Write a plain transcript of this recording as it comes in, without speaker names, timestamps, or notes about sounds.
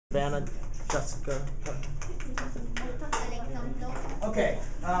Vanna, Jessica. Okay,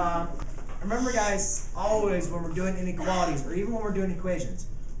 remember guys, always when we're doing inequalities or even when we're doing equations,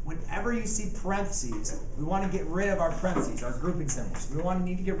 whenever you see parentheses, we want to get rid of our parentheses, our grouping symbols. We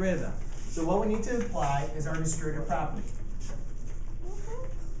need to get rid of them. So what we need to apply is our distributive property.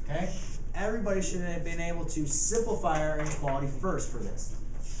 Okay? Everybody should have been able to simplify our inequality first for this,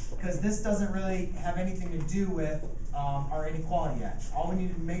 because this doesn't really have anything to do with our inequality yet. All we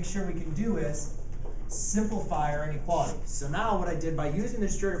need to make sure we can do is simplify our inequality. So now what I did by using the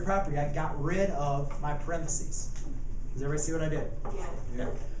distributive property, I got rid of my parentheses. Does everybody see what I did? Yeah.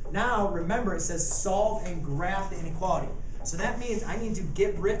 Now remember, it says solve and graph the inequality. So that means I need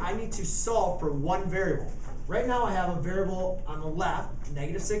to solve for one variable. Right now I have a variable on the left,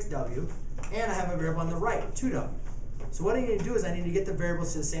 negative 6w, and I have a variable on the right, 2w. So what I need to do is I need to get the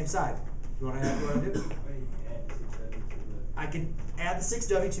variables to the same side. You want to add what I do? I can add the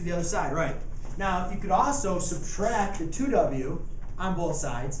 6w to the other side, right. Now you could also subtract the 2w on both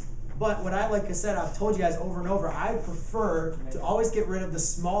sides, but like I said, I've told you guys over and over, I prefer to always get rid of the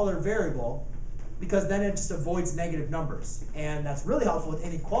smaller variable, because then it just avoids negative numbers. And that's really helpful with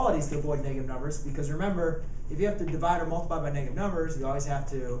inequalities to avoid negative numbers, because remember, if you have to divide or multiply by negative numbers, you always have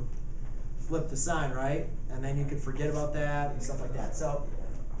to flip the sign, right? And then you can forget about that and stuff like that. So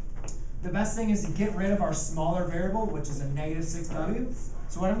the best thing is to get rid of our smaller variable, which is a negative 6w.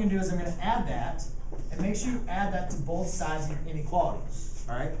 So what I'm going to do is I'm going to add that, and make sure you add that to both sides of your inequality.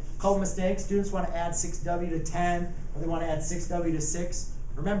 All right? A couple mistakes. Students want to add 6w to 10, or they want to add 6w to 6.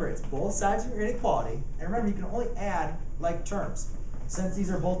 Remember, it's both sides of your inequality. And remember, you can only add like terms. Since these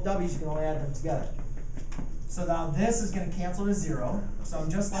are both w's, you can only add them together. So now this is going to cancel to 0. So I'm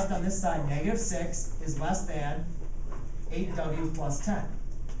just left on this side. Negative 6 is less than 8w plus 10.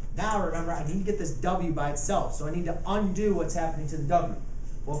 Now remember, I need to get this w by itself. So I need to undo what's happening to the w.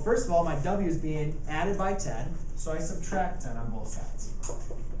 Well, first of all, my w is being added by 10. So I subtract 10 on both sides.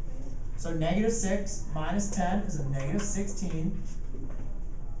 So negative 6 minus 10 is a negative 16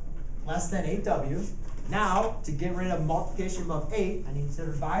 less than 8w. Now, to get rid of multiplication above 8, I need to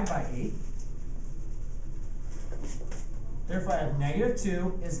divide by 8. Therefore, I have negative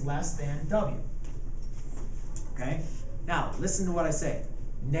 2 is less than w. Okay? Now, listen to what I say.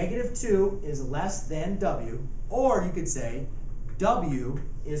 Negative 2 is less than w, or you could say w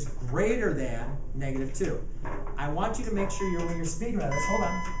is greater than negative 2. I want you to make sure when you're speaking of this, hold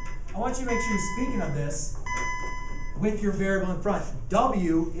on. I want you to make sure you're speaking of this with your variable in front.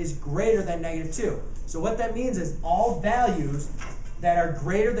 W is greater than negative 2. So what that means is all values that are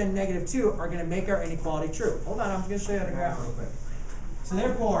greater than negative 2 are going to make our inequality true. Hold on, I'm going to show you how to graph real quick. So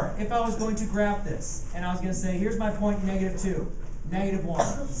therefore, if I was going to graph this, and I was going to say, here's my point, negative 2, negative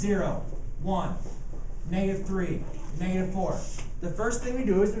 1, 0, 1, negative 3, negative 4. The first thing we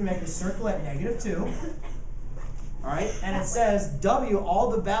do is we make a circle at negative 2. All right, and it says w, all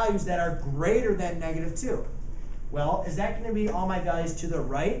the values that are greater than negative 2. Well, is that going to be all my values to the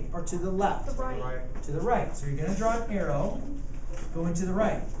right or to the left? The right. To the right. So you're going to draw an arrow going to the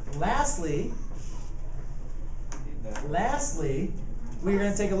right. Lastly, we're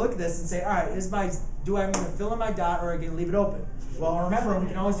going to take a look at this and say, all right, do I going to fill in my dot or am I going to leave it open? Well, remember, we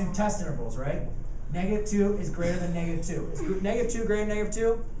can always do test intervals, right? Negative 2 is greater than negative 2. Is negative 2 greater than negative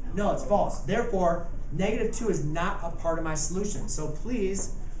 2? No, it's false. Therefore, negative 2 is not a part of my solution. So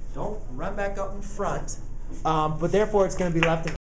please don't run back up in front. But therefore, it's going to be left in